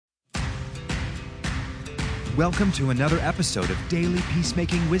Welcome to another episode of Daily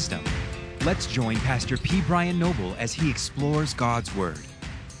Peacemaking Wisdom. Let's join Pastor P. Brian Noble as he explores God's Word.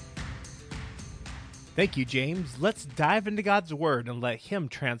 Thank you, James. Let's dive into God's Word and let Him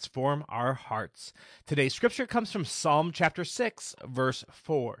transform our hearts. Today's scripture comes from Psalm chapter 6, verse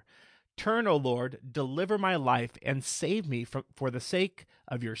 4. Turn, O Lord, deliver my life and save me for the sake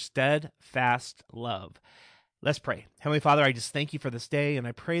of your steadfast love. Let's pray. Heavenly Father, I just thank you for this day, and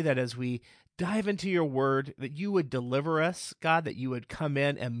I pray that as we dive into your word, that you would deliver us, God, that you would come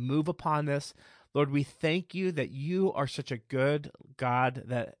in and move upon this. Lord, we thank you that you are such a good God,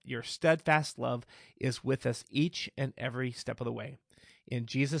 that your steadfast love is with us each and every step of the way. In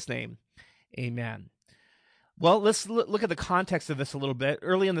Jesus' name, amen. Well, let's look at the context of this a little bit.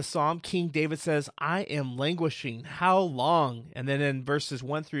 Early in the psalm, King David says, I am languishing. How long? And then in verses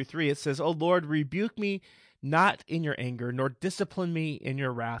 1 through 3, it says, O Lord, rebuke me not in your anger, nor discipline me in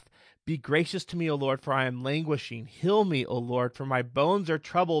your wrath. Be gracious to me, O Lord, for I am languishing. Heal me, O Lord, for my bones are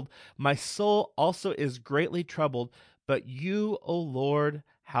troubled. My soul also is greatly troubled. But you, O Lord,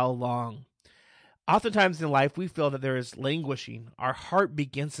 how long? Oftentimes in life, we feel that there is languishing. Our heart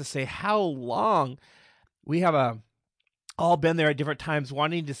begins to say, how long? We have all been there at different times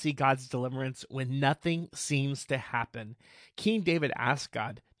wanting to see God's deliverance when nothing seems to happen. King David asked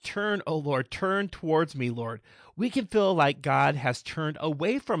God, turn, O Lord, turn towards me, Lord. We can feel like God has turned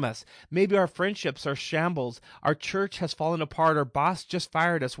away from us. Maybe our friendships are shambles. Our church has fallen apart. Our boss just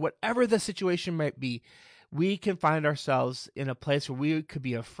fired us. Whatever the situation might be, we can find ourselves in a place where we could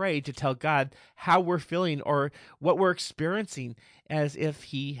be afraid to tell God how we're feeling or what we're experiencing, as if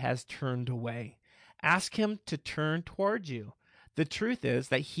he has turned away. Ask him to turn towards you. The truth is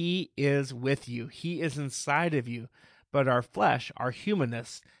that he is with you. He is inside of you. But our flesh, our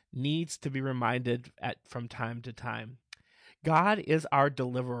humanness, needs to be reminded from time to time. God is our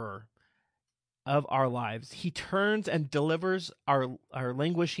deliverer of our lives. He turns and delivers our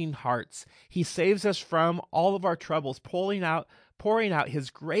languishing hearts. He saves us from all of our troubles, pouring out his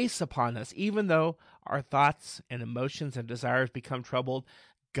grace upon us. Even though our thoughts and emotions and desires become troubled,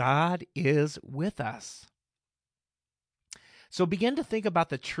 God is with us. So begin to think about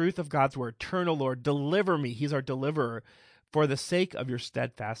the truth of God's word. Turn, O Lord, deliver me. He's our deliverer for the sake of your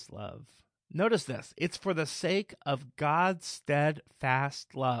steadfast love. Notice this. It's for the sake of God's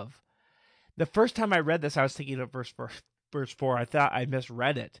steadfast love. The first time I read this, I was thinking of verse 4. I thought I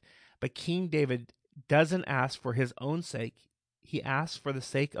misread it. But King David doesn't ask for his own sake. He asks for the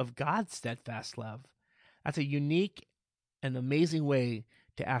sake of God's steadfast love. That's a unique and amazing way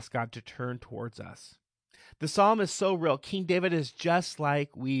to ask God to turn towards us. The psalm is so real. King David is just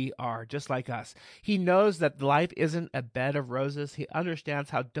like we are, just like us. He knows that life isn't a bed of roses. He understands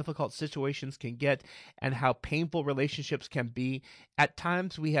how difficult situations can get and how painful relationships can be. At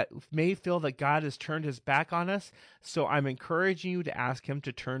times, we may feel that God has turned his back on us, so I'm encouraging you to ask him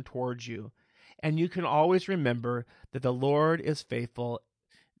to turn towards you. And you can always remember that the Lord is faithful.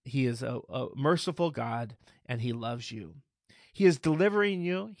 He is a merciful God, and he loves you. He is delivering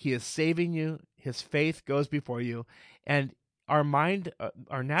you. He is saving you. His faith goes before you. And our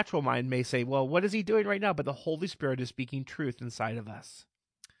natural mind may say, well, what is he doing right now? But the Holy Spirit is speaking truth inside of us.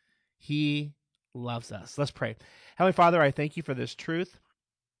 He loves us. Let's pray. Heavenly Father, I thank you for this truth.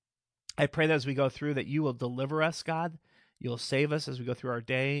 I pray that as we go through that you will deliver us, God. You'll save us as we go through our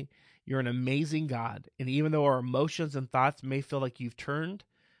day. You're an amazing God. And even though our emotions and thoughts may feel like you've turned,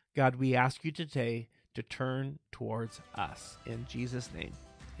 God, we ask you today to turn towards us. In Jesus' name,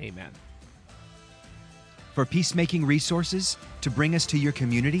 amen. For peacemaking resources, to bring us to your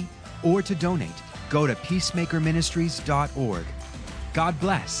community, or to donate, go to peacemakerministries.org. God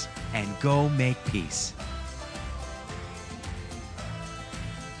bless, and go make peace.